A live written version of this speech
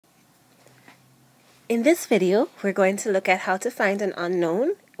In this video, we're going to look at how to find an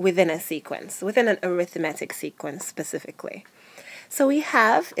unknown within a sequence, within an arithmetic sequence specifically. So we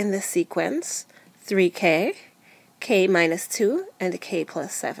have in this sequence 3k, k minus 2, and k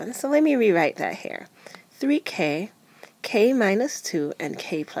plus 7. So let me rewrite that here. 3k, k minus 2, and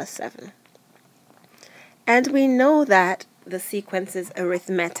k plus 7. And we know that the sequence is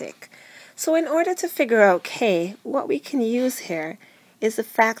arithmetic. So in order to figure out k, what we can use here is the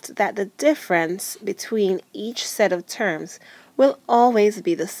fact that the difference between each set of terms will always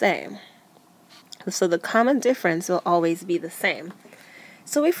be the same. So the common difference will always be the same.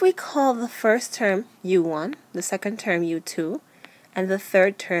 So if we call the first term u1, the second term u2, and the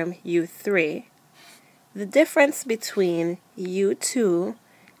third term u3, the difference between u2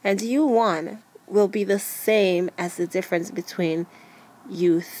 and u1 will be the same as the difference between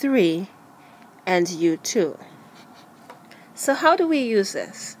u3 and u2. So how do we use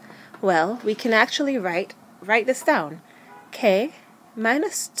this? Well, we can actually write this down. K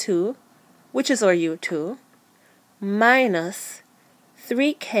minus 2, which is our u2, minus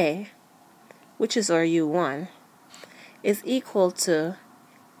 3k, which is our u1, is equal to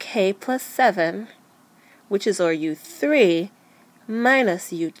k plus 7, which is our u3,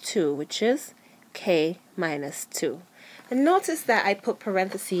 minus u2, which is k minus 2. And notice that I put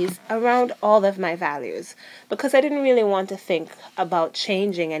parentheses around all of my values because I didn't really want to think about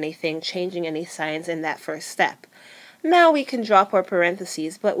changing anything, changing any signs in that first step. Now we can drop our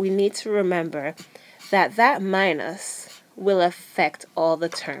parentheses, but we need to remember that that minus will affect all the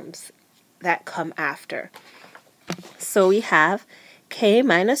terms that come after. So we have k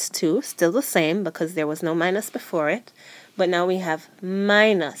minus 2, still the same because there was no minus before it, but now we have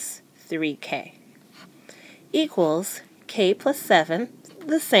minus 3k, equals k plus 7,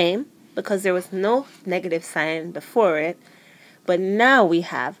 the same because there was no negative sign before it, but now we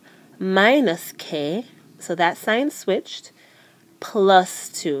have minus k, so that sign switched, plus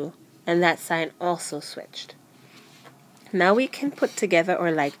 2, and that sign also switched. Now we can put together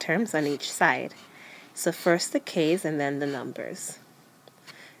our like terms on each side. So first the k's and then the numbers.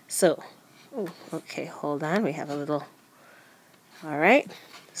 So, okay, hold on, we have a little, all right.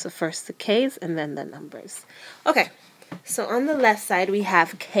 So first the k's and then the numbers. Okay, so on the left side we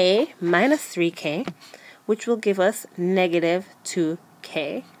have k minus 3k, which will give us negative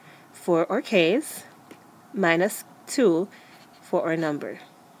 2k for our k's, minus 2 for our number.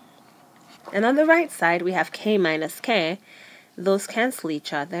 And on the right side we have k minus k. Those cancel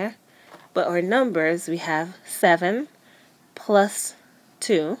each other, but our numbers we have 7 plus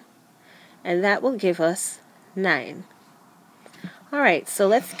 2, and that will give us 9. Alright, so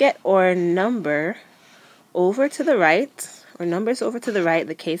let's get our number over to the right. Our numbers over to the right,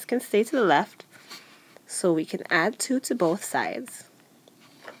 the k's can stay to the left, so we can add 2 to both sides.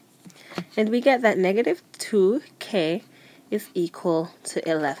 And we get that negative 2k is equal to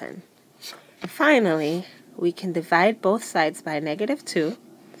 11. Finally, we can divide both sides by negative 2,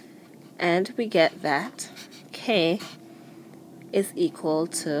 and we get that k is equal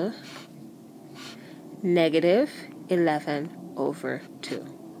to negative 11 over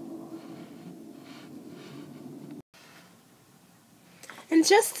 2. And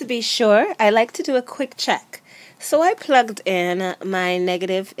just to be sure, I like to do a quick check. So I plugged in my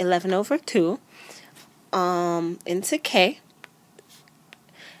negative 11 over 2 into k,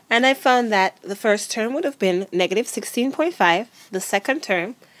 and I found that the first term would have been negative 16.5, the second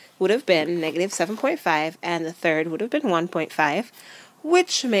term would have been negative 7.5, and the third would have been 1.5,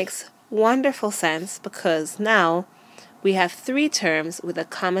 which makes wonderful sense because now we have 3 terms with a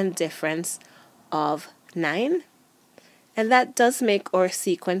common difference of 9, and that does make our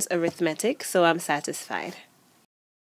sequence arithmetic, so I'm satisfied.